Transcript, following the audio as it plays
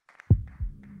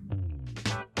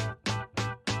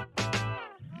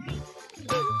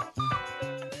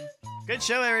Good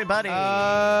show, everybody.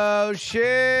 Oh shit!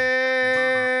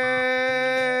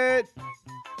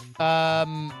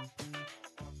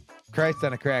 Christ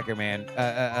on a cracker, man.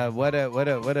 What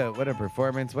a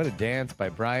performance! What a dance by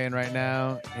Brian right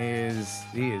now.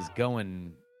 He's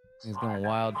going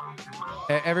wild.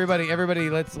 Everybody,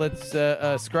 let's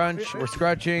scrunch. We're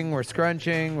scrunching.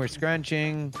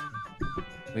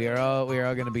 We are all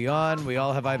going to be on. We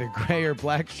all have either gray or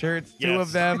black shirts. Yes. Two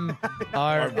of them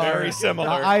are very similar.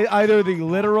 Either the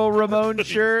literal Ramon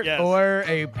shirt Yes. or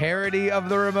a parody of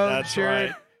the Ramon That's shirt.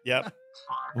 right. Yep.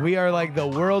 We are like the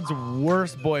world's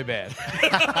worst boy band.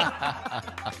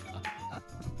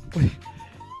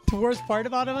 The worst part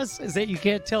about us is that you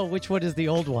can't tell which one is the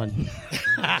old one.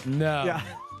 No. Yeah.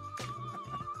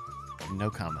 No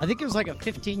comment. I think it was like a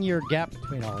 15-year gap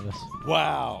between all of us.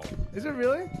 Wow. Is it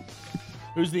really?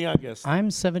 Who's the youngest? I'm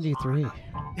 73. Oh,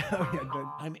 yeah, good.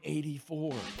 I'm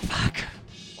 84.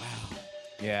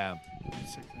 Yeah.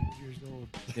 600 years old.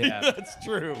 Yeah. That's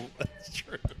true.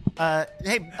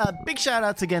 Hey, big shout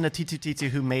outs again to T2T2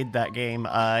 who made that game.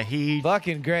 He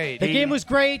Fucking great. The game was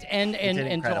great, and did to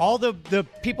incredible. all the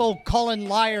people calling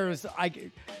liars,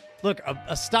 look,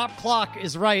 a stop clock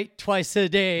is right twice a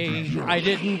day. I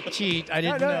didn't cheat. I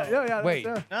didn't know. Yeah, Wait.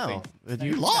 no,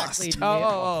 you lost. Exactly.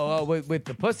 Oh, with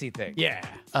the pussy thing. Yeah.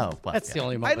 Oh, well, That's yeah. the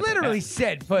only I moment. literally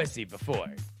said pussy before.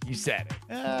 You said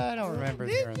it. I don't remember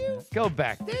hearing that. Go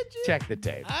back. Check the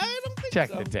tape. I don't think Check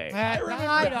so. the tape. I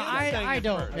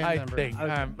don't I remember. think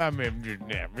I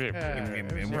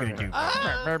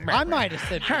might have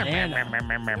said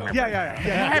banana.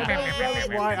 Yeah. That's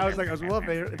why I was like, well,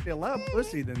 if they allow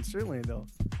pussy, then certainly they'll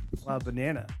allow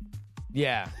banana.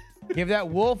 Yeah. Give that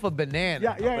wolf a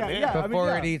banana. Yeah.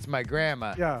 Before it eats my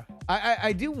grandma. Yeah.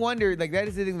 I do wonder, like, that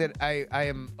is the thing that I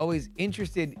am always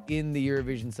interested in the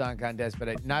Eurovision Song Contest,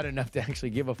 but not enough to actually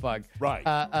give a fuck. Right.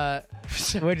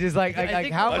 Which is like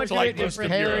think how that's much like of it is most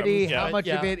of parody, Europe. Yeah. how much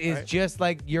of Yeah, it is right. just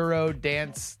like Euro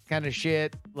dance kind of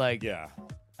shit. Like, Yeah.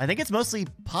 I think it's mostly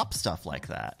pop stuff like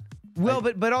that. well,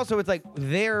 but also it's like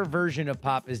their version of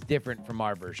pop is different from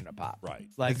our version of pop. Right.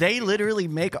 Like, They literally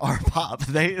make our pop.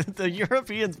 The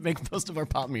Europeans make most of our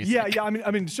pop music. Yeah.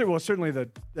 I mean, sure. Well, certainly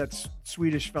that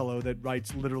Swedish fellow that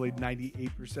writes literally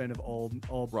 98% of all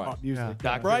Right. pop music.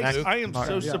 Dr. Bryce, Luke. I am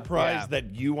so Yeah. surprised Yeah.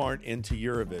 that you aren't into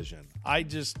Eurovision. I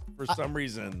just, for some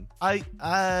reason, I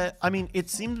mean, it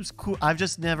seems cool. I've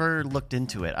just never looked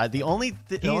into it. The only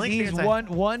he's experience I-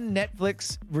 one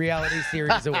Netflix reality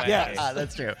series away Yes.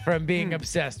 that's true. from being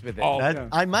obsessed with it. Oh, That- Yeah.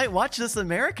 I might watch this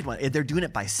American one. They're doing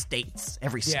it by states.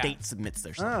 Every Yeah. state submits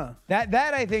their stuff.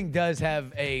 That I think does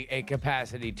have a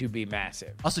capacity to be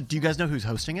massive. Also, do you guys know who's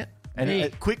hosting it? And Me.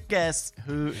 quick guess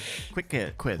who?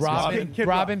 Quiz. Robin Kid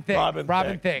Robin Thicke.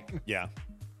 Robin Thicke. yeah.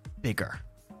 Bigger.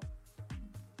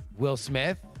 Will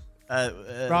Smith.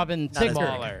 Robin Not as Thicker.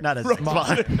 Smaller. Not as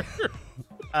smaller.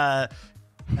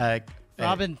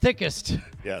 Robin Thickest.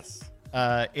 Yes.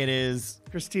 It is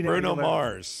Christina Bruno Aguilera.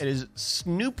 Mars. it is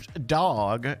Snoop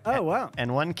Dogg. Oh, wow.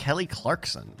 And one Kelly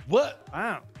Clarkson. What?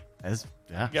 Wow. As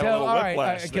yeah. Got a So little all right,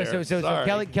 whiplash okay, there. so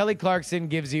Sorry. Kelly Clarkson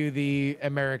gives you the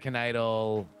American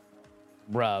Idol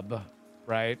rub,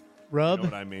 right? You know Rub.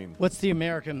 what I mean? What's the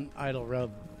American Idol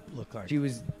rub look like? She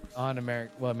was on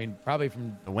American. Well, I mean, probably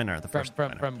from The winner, the first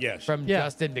winner. Yes. from Yeah.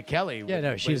 Justin to Kelly. Yeah,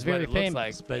 no, which she's is what very it looks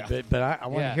famous, like. but I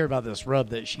want Yeah. to hear about this rub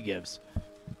that she gives.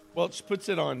 Well, she puts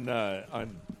it on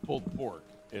pulled pork.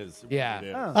 Is what Yeah. it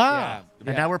is. Oh. Yeah,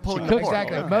 And now we're pulling the cooks pork.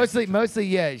 exactly. Mostly,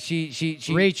 yeah. She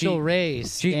Rachel she, Ray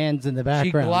stands in the She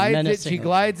background. glides it. She menacingly.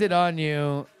 glides it on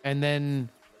you, and then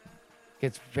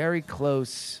gets very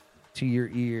close to your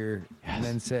ear, and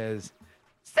then says,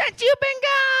 "Since you've been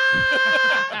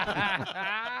gone."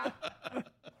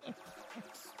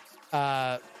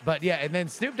 But yeah, and then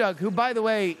Snoop Dogg, who by the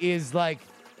way is like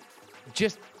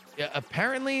just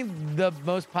apparently the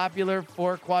most popular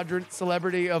 4-quadrant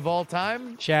celebrity of all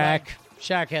time. Shaq.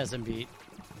 Shaq has him beat.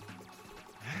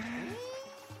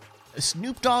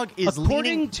 Snoop Dogg is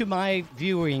According leaning. to my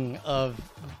viewing of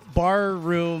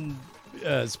barroom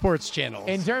sports channels.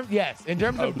 In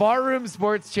terms of barroom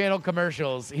sports channel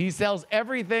commercials, he sells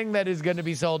everything that is going to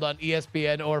be sold on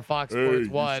ESPN or Fox Sports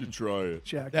 1. try it.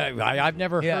 Check. I've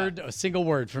never Yeah. heard a single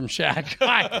word from Shaq.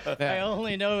 I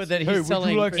only know that he's would you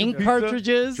selling like some ink pizza?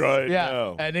 cartridges, Try it Yeah,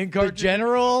 now. and in the cartridge.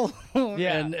 general,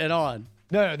 Yeah. and on.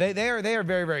 No, they are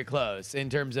very, very close in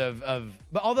terms of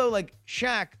but although like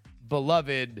Shaq,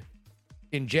 beloved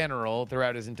in general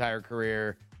throughout his entire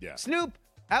career. Yeah. Snoop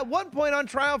at one point on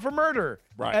trial for murder,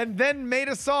 Right. and then made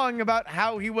a song about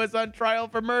how he was on trial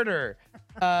for murder.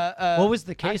 What was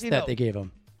the case actually, that no. they gave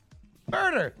him?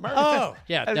 Murder. Oh,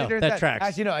 yeah, I no, mean, there's that tracks.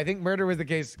 Actually, no, I think Murder was the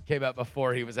case came out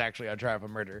before he was actually on trial for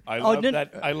murder. I love no-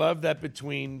 that. I love that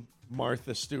between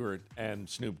Martha Stewart and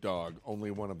Snoop Dogg,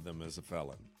 only one of them is a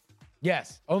felon.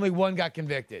 Yes, only one got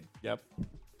convicted. Yep.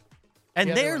 And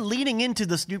The other they're one. leaning into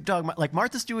the Snoop Dogg, like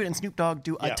Martha Stewart and Snoop Dogg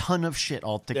do a Yeah. ton of shit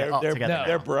all They're together.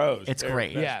 they're bros. It's They're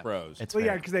great. best Yeah. bros. It's Well,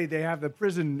 yeah, great. because they have the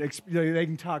prison. They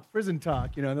can talk prison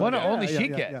talk. You know. Well, no, only she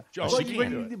can. Oh, Well, she but-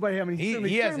 can do it. But I mean, He certainly,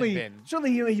 hasn't certainly, been.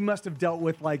 certainly, he must have dealt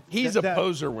with like. He's that- a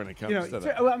poser when it comes You know, to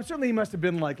that. well, certainly he must have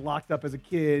been like locked up as a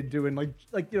kid doing like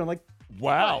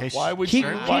Wow. Hey, Why would Keep,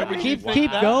 you? Why would you keep, think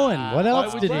keep that? going. What Why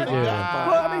else would did he you do? think that?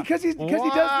 Well, I mean, because he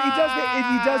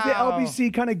does the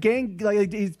LBC kind of gang,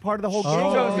 like he's part of the whole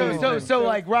gang. So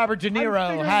like Robert De Niro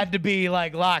figuring- had to be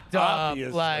like locked up,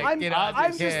 Obviously. like I'm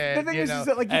just the thing is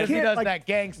that like you and he can't does like that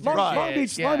gangster Long shit,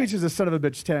 Beach. yeah. Long Beach is a son of a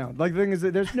bitch town. Like the thing is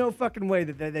that there's no fucking way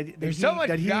that There's so much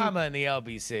drama in the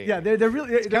LBC. Yeah, they're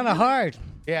really. It's Kind of hard.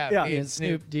 yeah, Yeah. being And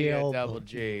Snoop Deal. Double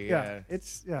G. Yeah, Yeah,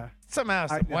 it's somehow,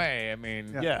 some yeah. way. I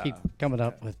mean, Yeah. Yeah. Keep coming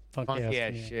up with funky funky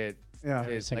ass ass shit. yeah.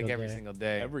 It's single like every day. single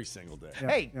day. Every single day. yeah,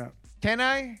 Hey, yeah. can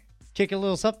I Kick a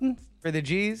little something. for the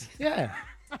G's Yeah.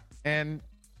 and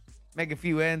make a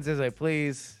few ends as I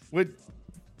please?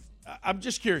 I'm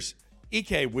just curious,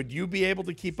 EK, would you be able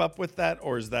to keep up with that,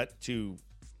 or is that too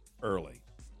early?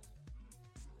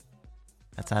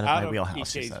 That's out of my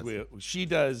wheelhouse. She EK's says. she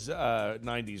does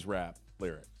 90s rap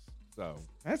lyrics, so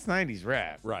That's 90s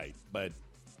rap. right, but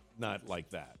not like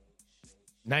that.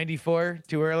 94,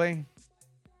 too early?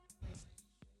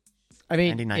 I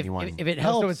mean, 1991. if it Oh,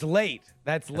 helps. so it's late.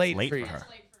 That's late, late for for you. her.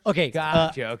 Okay,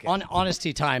 Gotcha, okay. On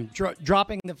honesty time,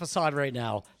 dropping the facade right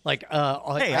now. Like, Hey,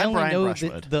 I I'm only Brian know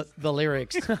Brushwood. the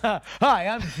lyrics. Hi,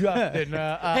 I'm Justin.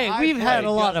 Hey, I we've had play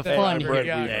a lot of Justin. fun I'm here Brett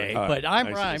today, Weaver. Hi, but I'm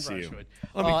nice Brian to see you. Brushwood.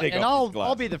 Let me take and off these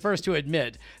I'll be the first to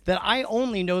admit that I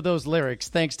only know those lyrics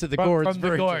thanks to the Gourds From the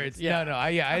version. Gourds. Yeah. No,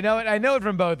 I know it. I know it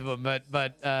from both of them,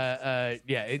 but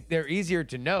they're easier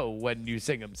to know when you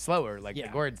sing them slower, like the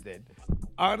Yeah. Gourds did.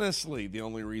 Honestly, the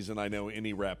only reason I know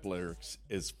any rap lyrics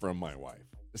is from my wife.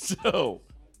 So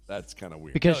that's kind of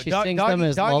weird. Because No, she dog- sings doggy- them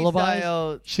as doggy lullabies.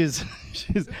 style- She's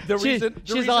reason-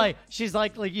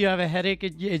 like you have a headache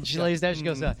and she lays down. She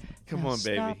goes, Come "Now on,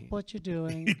 stop baby." what you're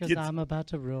doing because I'm about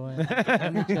to ruin the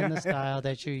image and the style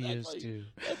that you're used to.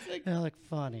 They look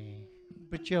funny,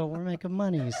 but yo, we're making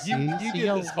money. See, you See, get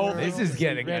yo, this whole- This world, is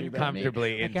getting ready for me.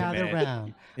 uncomfortably I gather intimate.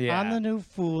 round. Yeah. I'm the new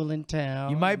fool in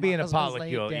town. You might be My in a husband's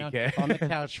laid polycule, down EK. on the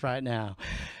couch right now.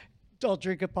 Don't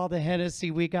drink up all the Hennessy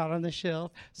we got on the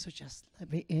shelf. So just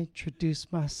let me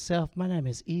introduce myself. My name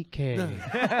is EK.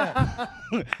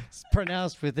 It's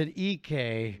pronounced with an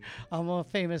EK. I'm a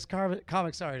famous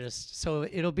comics artist, so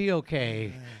it'll be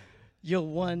okay. You'll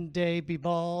one day be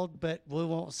bald, but we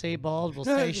won't say bald. We'll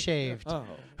say shaved. Oh,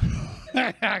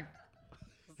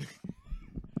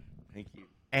 thank you.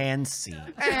 And C.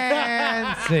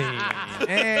 And see.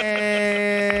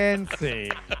 And see.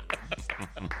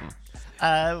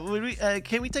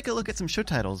 Can we take a look at some show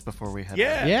titles before we head?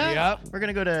 Yeah. Yeah. Yep. We're going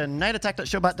to go to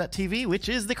nightattack.showbot.tv, which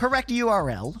is the correct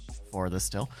URL for this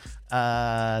still.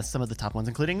 Some of the top ones,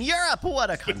 including Europe, what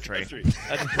a country. That's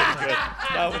pretty good.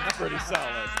 That was pretty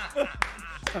solid.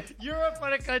 Europe,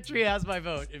 what a country, has my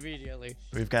vote immediately.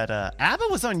 We've got ABBA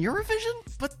was on Eurovision,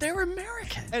 but they're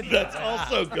American. That's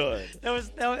also good.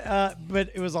 But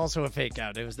it was also a fake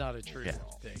out. It was not a true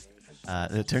thing.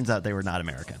 It turns out they were not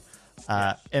American.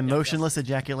 Emotionless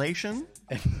ejaculation.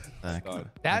 Punchline.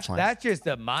 That's just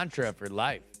a mantra for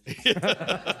life.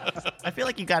 I feel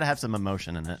like you got to have some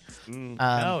emotion in it.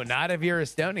 No, not if you're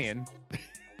Estonian.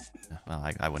 Well,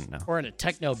 I wouldn't know. Or in a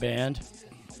techno band.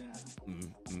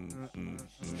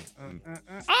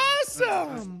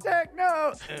 Awesome.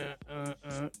 Techno.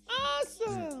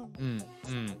 Awesome.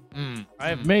 I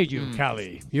have made you,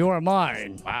 Callie. You are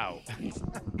mine. Wow.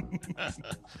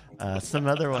 Some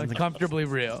other ones. Uncomfortably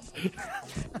real.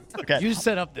 Okay. You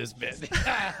set up this bit.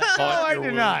 No, I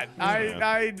did not.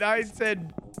 I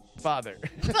said father.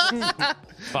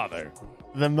 Father.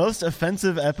 The most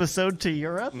offensive episode to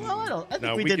Europe? Well, I think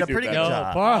No, we we did could a do pretty good better.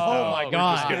 job. Oh, my we're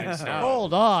God. just getting started.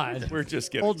 Hold on. We're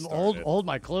just getting started. Hold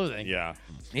my clothing. Yeah.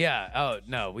 Yeah. Oh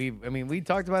no. We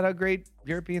talked about how great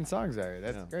European songs are.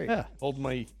 That's great. Yeah. Hold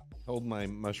my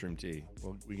mushroom tea.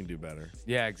 Well, we can do better.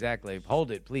 Yeah. Exactly.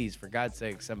 Hold it, please, for God's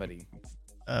sake, somebody.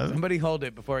 Somebody hold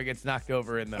it before it gets knocked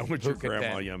over in the I want your hookah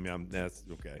grandma tent. yum yum. That's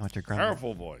okay. I want your grandma.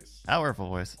 Powerful voice. Powerful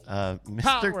voice. Mr.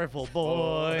 Powerful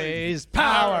boys,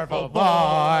 powerful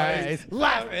boys,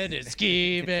 laughing and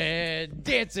scheming,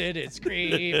 dancing and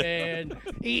screaming,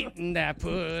 eating that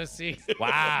pussy.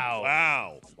 Wow.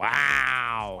 Wow.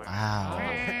 Wow.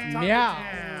 Wow.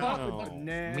 Meow.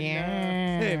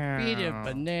 Banana. Eating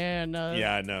bananas.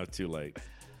 Yeah, I know. Too late.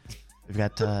 We've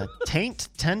got Taint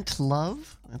Tent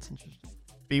Love. That's interesting.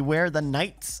 Beware the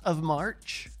Knights of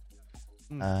March.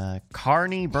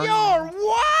 Carney Burn. You're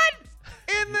what?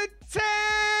 In the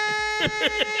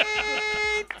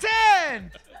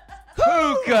tent.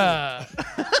 Hookah.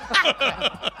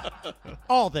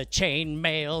 All the chain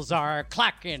mails are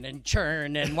clacking and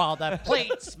churning while the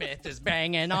platesmith is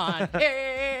banging on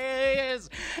his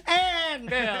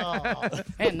anvil.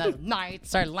 And the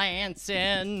knights are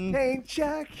lancing. Name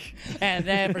check. And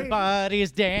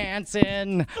everybody's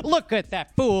dancing. Look at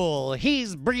that fool.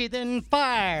 He's breathing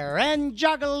fire and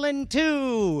juggling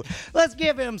too. Let's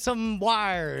give him some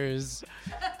wires.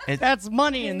 That's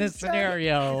money in this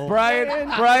scenario. Brian,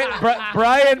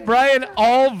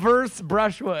 all verse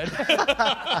Brushwood.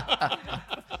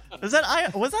 Was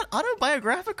that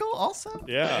autobiographical also?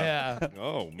 Yeah. Yeah.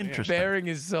 Oh man. Interesting. Bearing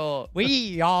his soul.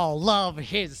 We all love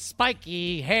his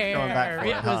spiky hair. Going back for it,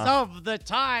 It was huh? of the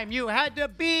time you had to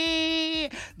be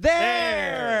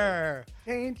there.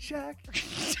 Name check.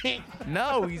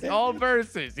 No, he's all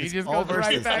verses. He just all goes right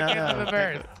verses. back No, into no. the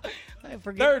verse. I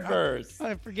forget. Third verse.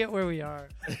 I forget where we are.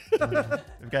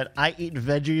 We've got I Eat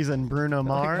Veggies and Bruno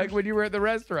Mars. Like when you were at the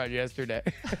restaurant yesterday.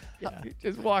 You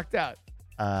just walked out.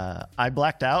 I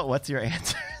blacked out. What's your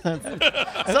answer?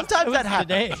 Sometimes that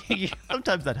happens. Today.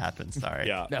 Sometimes that happens. Sorry.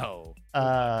 Yeah. No.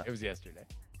 Uh, It was yesterday.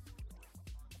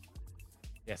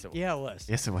 Yes, it was. Yeah, it was.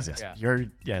 yes, it was. Yes.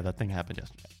 Yeah. That thing happened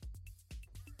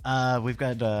yesterday. We've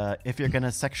got if you're gonna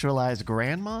sexualize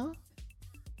grandma.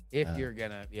 If you're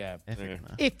gonna, yeah. If you're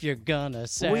gonna. If you're gonna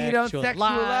sexualize, We don't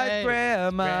sexualize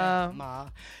grandma.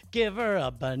 give her a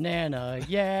banana,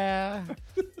 yeah.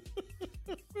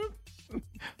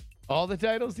 All the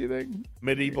titles, you think?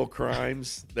 Medieval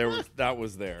crimes. That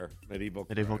was there. Medieval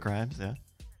Crimes. Yeah.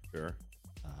 Sure.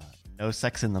 No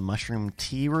sex in the mushroom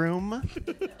tea room.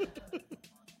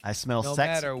 I smell No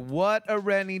sex. matter what a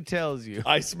Rennie tells you,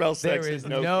 I smell sex. there is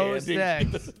and no candy.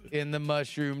 sex in the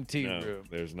mushroom tea No, room.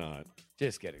 there's not.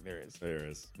 Just kidding. There is. There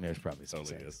is. There's probably some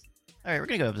Totally sex. is. All right, we're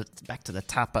gonna go back to the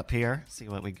top up here. See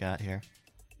what we got here.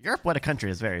 Europe, what a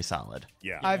country, is very solid.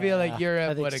 Yeah. I feel like I Europe,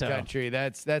 think what a so. country.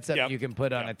 That's something Yep. you can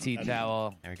put on Yep. a tea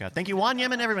towel. There we go. Thank you, Juan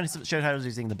Yim, and everyone who showed how to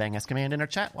using the Bang S command in our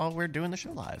chat while we're doing the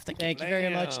show live. Thank you. Thank you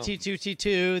very much, Bam.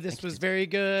 T2T2. This was very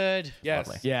good. yes.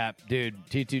 Lovely. Yeah, dude.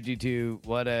 T2T2.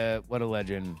 What a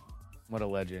legend. What a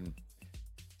legend.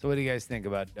 So what do you guys think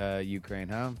about Ukraine,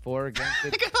 huh? For against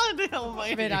it? God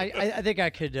almighty. I mean, I think I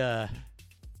could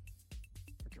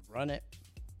run it.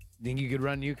 Think you could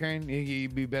run Ukraine? Think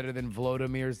you'd be better than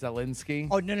Volodymyr Zelensky?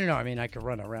 Oh, no. I mean, I could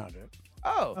run around it.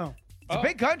 Oh. It's a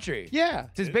big country. Yeah.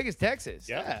 It's as big as Texas.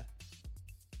 Yeah.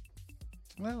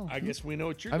 Well, I guess we know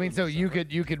what you're I mean, doing, so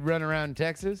you could run around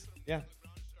Texas? Yeah.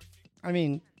 I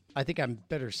mean, I think I'm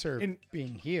better served In-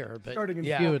 being here, but Starting in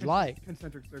Yeah. if you would like.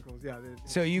 concentric circles. Yeah.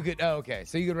 So you could okay.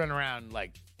 So you could run around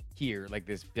like here, like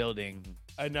this building,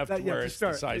 Enough That- to yeah, where to it's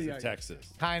start. the size Yeah, of yeah.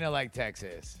 Texas. kind of like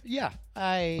Texas. Yeah,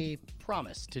 I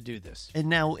promise to do this. And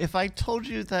now, if I told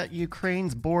you that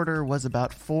Ukraine's border was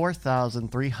about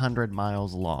 4,300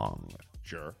 miles long,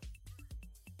 Sure.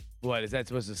 What is that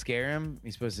supposed to scare him?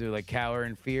 He's supposed to like cower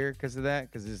in fear because of that,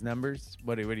 because his numbers.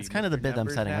 What do you? it's kind of the bit I'm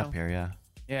numbers setting now? up here. Yeah.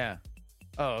 Yeah.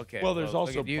 Oh, okay. Well, there's look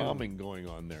also at you. bombing going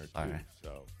on there too. All right.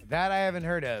 So That I haven't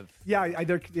heard of. Yeah.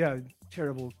 They're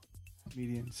terrible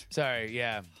comedians. Sorry.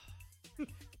 Yeah.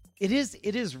 It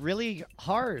is really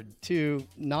hard to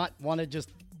not want to just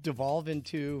devolve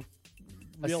into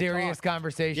A real serious talk.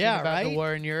 conversation Yeah, about the right?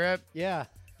 war in Europe. Yeah.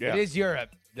 yeah. It is Europe,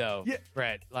 though, Yeah.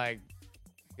 Brett. Like,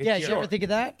 it's Yeah, you ever Europe. think of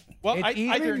that? Well, It's I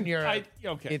Eastern didn't- Europe.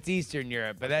 Okay. It's Eastern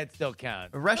Europe, but that still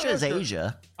counts. Russia is sure.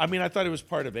 Asia. I mean, I thought it was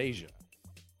part of Asia.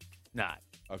 Not.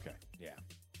 Okay. Yeah.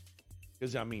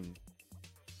 Because I mean,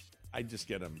 I just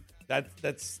get them.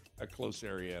 That's a close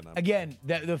area, and I'm, Again,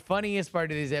 the funniest part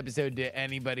of this episode to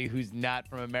anybody who's not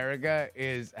from America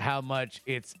is how much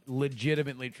it's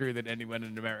legitimately true that anyone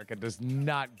in America does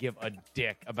not give a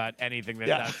dick about anything that's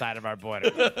Yeah. outside of our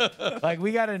border. Like,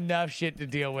 we got enough shit to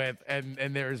deal with, and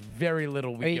there's very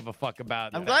little we Hey, give a fuck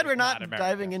about. I'm that glad is we're not America.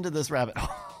 diving into this rabbit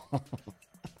hole.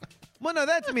 Well, no,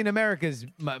 that's, I mean, America's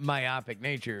myopic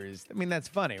nature is, I mean, that's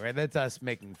funny, right? That's us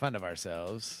making fun of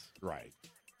ourselves. right.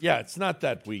 Yeah, it's not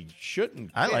that we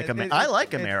shouldn't. I like I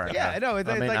like America. Yeah, no, it's,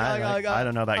 I it's mean, like, I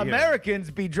don't know about you. Americans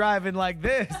be driving like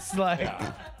this, like.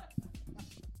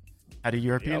 How do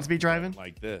Europeans be driving?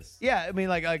 like this? Yeah, I mean,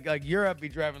 like Europe be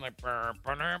driving like,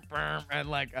 and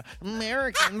like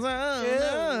Americans.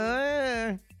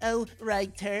 Oh,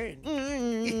 right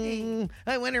turn.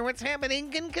 I wonder what's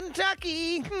happening in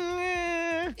Kentucky.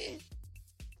 I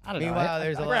don't know. Meanwhile,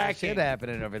 there's a lot of Cracking. shit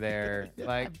happening over there.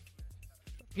 Like,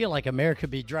 I feel like America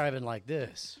be driving like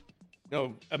this.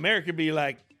 No, America be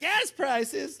like gas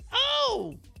prices.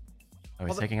 Oh, Oh,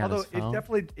 he's taking out Although his phone. it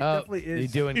definitely is.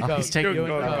 he's doing Oh, coke. he's taking- doing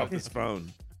doing coke coke. off his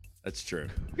phone. That's true.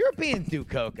 Europeans do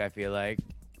coke. I feel like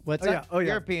What's Oh yeah, up? oh yeah.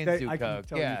 Europeans They- do I can coke.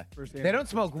 tell you Yeah, firsthand. they don't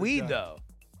smoke Good weed job. though.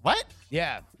 What?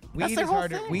 Yeah, That's weed their is whole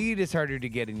harder. thing. Weed is harder to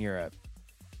get in Europe.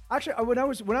 Actually, when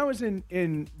I was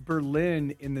in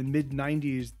Berlin in the mid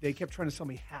 '90s, they kept trying to sell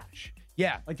me hash.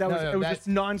 Yeah, Like that was No, it was that's- just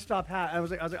nonstop hash. I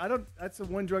was like I don't. That's the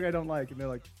one drug I don't like. And they're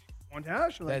like, want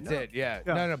hash? I'm like, That's no. it. Yeah.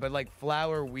 Yeah. No, but like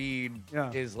flower weed Yeah.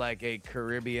 is like a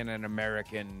Caribbean and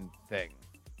American thing.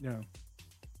 Yeah.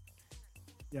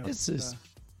 Yeah. This is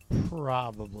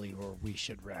probably where we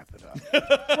should wrap it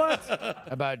up. what?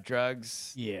 About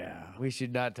drugs. Yeah. We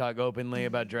should not talk openly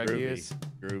about drug use.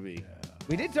 Groovy.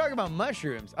 We did talk about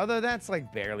mushrooms, although that's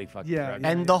like barely fucking Yeah, drugs. yeah.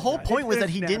 And the whole point was It's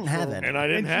that he didn't have natural. it. And I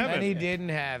didn't have And he it. didn't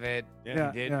have it.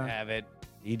 Yeah. He didn't have it.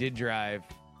 He did drive.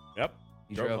 Yep.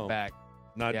 He Drove drove home. back.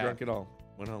 Not Yeah. drunk at all.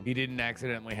 Went home. He didn't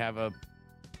accidentally have a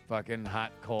fucking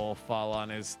hot coal fall on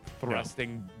his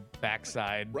thrusting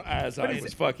backside. As I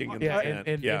was fucking in the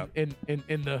Yeah, tent.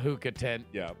 in the hookah tent.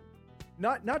 Yeah.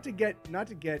 Not to get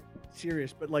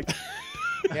serious, but like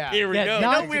Yeah. Here we Yeah, go.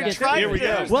 not We're to get trying- Here we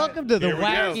go. Welcome to the Here we go.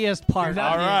 wackiest part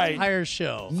All of the right. entire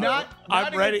show.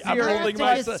 I'm ready. I'm serious. holding Not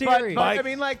to get myself. serious. But, I Mike,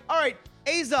 mean, like, all right,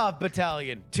 Azov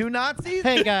Battalion, 2 Nazis.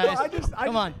 Hey guys, I just-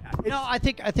 come on. it's- No, I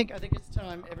think it's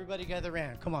time. Everybody gather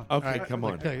around. Come on. Okay, come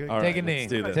on. Okay, All take right, a knee.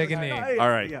 let's do this. Take a knee. Hey, All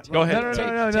right, yeah. go ahead. No, no, Coach.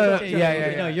 no, no, no.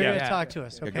 Yeah. No, you're Yeah. gonna talk to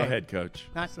us. Yeah, Okay. go ahead, Coach.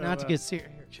 Not to get serious.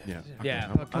 Yeah. Yeah.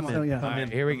 Come on. So, yeah. All right,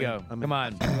 here we go. Come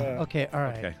on. Okay. All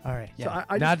right. Okay. All right. So Yeah.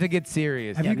 I Not just, to get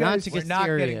serious. Have Yeah, you not guys- to We're get not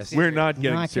getting serious. serious. We're not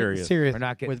getting Not serious. serious. We're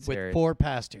not getting with serious. 4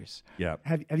 pastors. Yeah.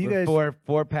 have you We're guys?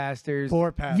 four pastors.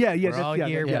 4 pastors. Yeah, yeah. We're all yeah,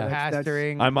 here. yeah, We're that's-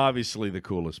 pastoring. I'm obviously the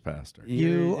coolest pastor.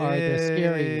 You are the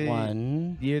scary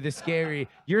one. You're the scary.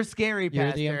 You're scary You're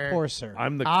pastor. the enforcer.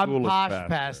 I'm the I'm coolest posh pastor.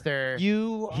 pastor.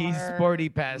 You He's are sporty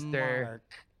pastor. Mark.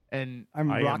 And I'm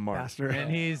I am rock Mark. pastor.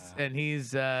 and he's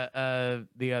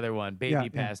the other one, baby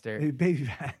pastor. Hey, baby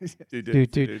pastor.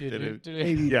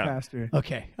 Baby Yeah. pastor.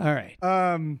 Okay. All right.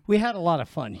 We had a lot of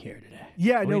fun here today.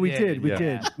 Yeah, no, we did. We yeah.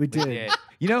 did. We did. Yeah.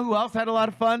 You know who else had a lot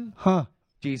of fun? Huh.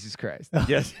 Jesus Christ.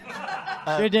 Yes.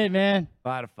 Sure did, man. A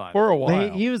lot of fun. For a He, while.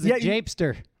 he was a Yeah, you-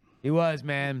 japester. He was,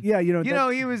 man. Yeah, you know. You know,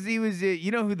 he was.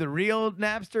 You know who the real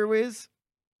Napster is?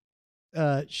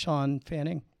 Sean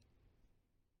Fanning.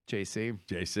 JC.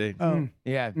 JC. Oh,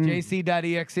 Yeah,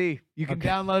 JC.exe. You can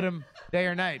download him day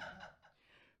or night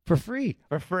for free.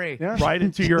 for free. Yeah. Right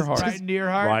into your heart. Right into your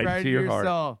heart, right into your heart.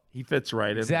 soul. He fits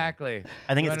right in. Exactly.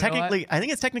 I think You it's wanna know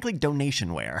what? technically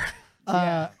donationware.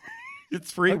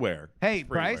 It's freeware. Hey, Freeware.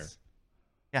 Bryce.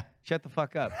 Yeah. Shut the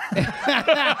fuck up.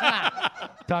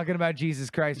 Talking about Jesus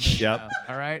Christ. right Yep. now,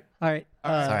 all right. All right.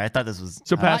 Sorry, I thought this was.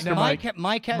 So Pastor Mike, Mike.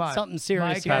 Mike had Come on. something serious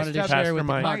Mike he had wanted to Pastor share with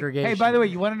Mike. the congregation. Hey, by the way,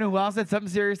 you want to know who else had something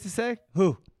serious to say?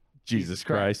 who? Jesus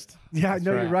Christ. Yeah,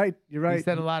 no, right. you're right. You're right. He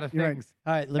said a lot of You're right. things.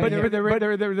 All right. Let But me they're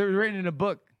written in a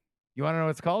book. You want to know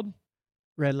what it's called?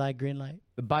 red light, green light.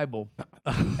 The Bible.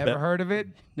 Ever heard of it?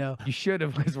 No. You should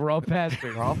have, because we're all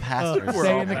pastors. We're all pastors. We're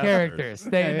Stay all in the pastors. character. Stay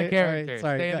in Okay, the all right, character.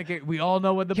 sorry. Stay in the character. We all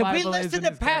know what the Can Bible we is. listen in to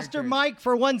this Pastor character. Mike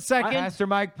for 1 second? Pastor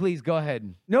Mike, please go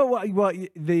ahead. No, well, I'm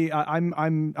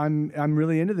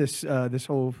really into this this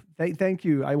whole. Thank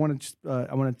you. I want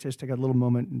to just take a little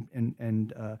moment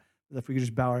and if we could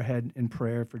just bow our head in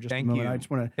prayer for just Thank a moment. you. I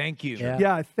just want to. Thank you. Yeah.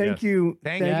 Yeah, thank Yes. you.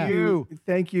 Thank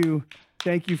you.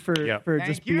 Thank you for Yep. for Thank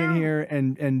just being you. here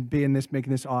and being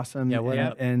making this awesome. Yeah, what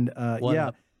up? And What yeah.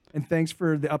 up? And thanks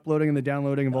for the uploading and the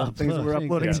downloading of all the things that we're Uploading,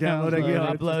 uploading and downloading. downloading, Yeah,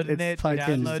 it's uploading just- it, it's fucking-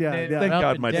 downloading yeah, it. yeah. Thank Up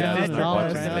God and my down dad's and not all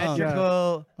watching that this. stuff.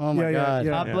 Symmetrical. Oh my Yeah, yeah, God.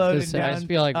 yeah. Upload Listen, and I down, just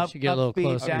feel like we up- should get a little up speed,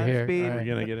 closer down here. speed. All We're right.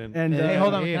 going to get in. And Hey,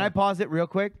 hold on. Yeah. Can I pause it real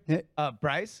quick? Yeah.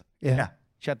 Bryce, Yeah.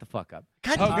 shut the fuck up.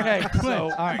 God, Okay. So, all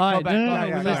right. All right, Go back. no, go no, back.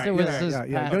 no, All listen, right, it all was right. just-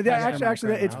 yeah. Pat- No, Pastor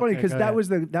actually, Mike it's right funny now. because Okay,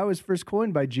 go that was first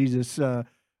coined by Jesus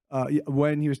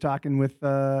when he was talking with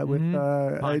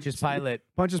Pontius Pilate.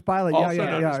 Pontius Pilate. Also Yeah,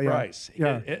 known yeah, as yeah. Bryce.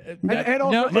 Yeah. That- And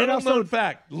also, No, and little also known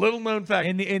fact. Little known fact.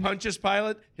 In Pontius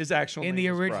Pilate, his actual In name the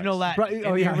is original Bryce. Latin.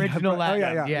 Bri- In the original oh,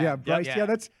 Latin. yeah, Bryce. Yeah,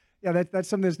 that's Yeah, that's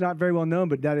something that's not very well known,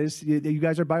 but that is you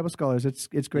guys are Bible scholars. It's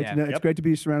great Yeah. to know. It's great to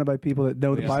be surrounded by people that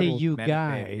know the You Bible. say you Meditate,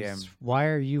 guys. yeah. Why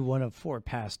are you one of 4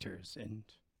 pastors? And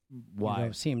Why? you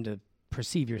don't seem to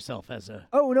perceive yourself as a.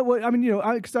 Oh no! Well, I mean,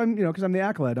 because I'm the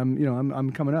acolyte.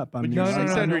 I'm coming up. I'm No, no,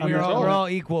 no, No, no, we're all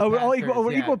equal. Oh, we're all equal. pastors, Oh,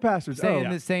 we're yeah. equal pastors. Saying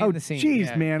oh, the same. oh, the same. jeez,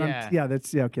 yeah. man. Yeah.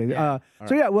 That's okay. Yeah.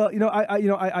 So yeah, well,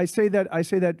 I say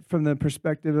that from the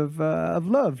perspective of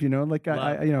love. Like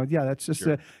Love. that's just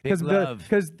Big because love.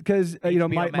 my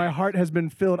HBO Max. heart has been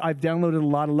filled. I've downloaded a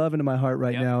lot of love into my heart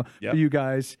right Yep. now Yep. for you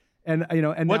guys, and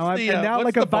and What's now the, now what's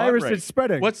like the a baud virus rate? that's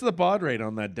spreading. What's the baud rate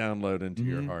on that download into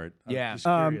your heart? I'm Yeah. just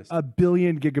curious. 1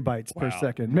 billion gigabytes per Wow.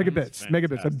 second, That's megabits, a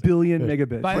fantastic. billion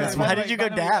megabits. By the Yeah. way- Why by did the you way- go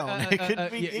by the way, down? It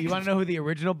couldn't be you want to know who the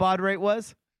original baud rate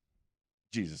was?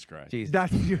 Jesus Christ. Jesus.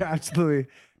 That's you absolutely.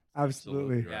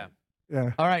 Yeah.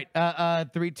 Yeah. All right.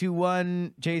 3, 2,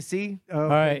 1. JC. Oh, All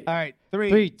right. All right.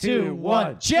 3, 2,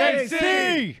 1.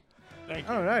 JC!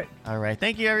 All right. All right.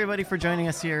 Thank you, everybody, for joining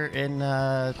us here in.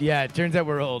 Yeah, it turns out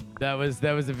we're old. That was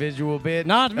a visual bit.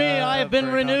 Not me. I have been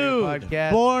for an audio renewed.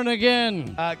 podcast. Born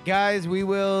again. Guys, we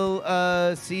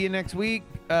will see you next week.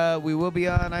 We will be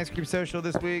on Ice Cream Social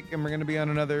this week, and we're going to be on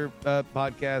another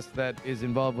podcast that is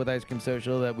involved with Ice Cream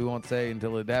Social that we won't say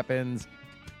until it happens.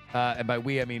 And by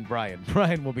we, I mean Brian.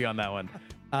 Brian will be on that one.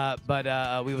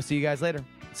 But we will see you guys later.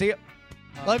 See ya.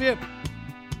 Love you.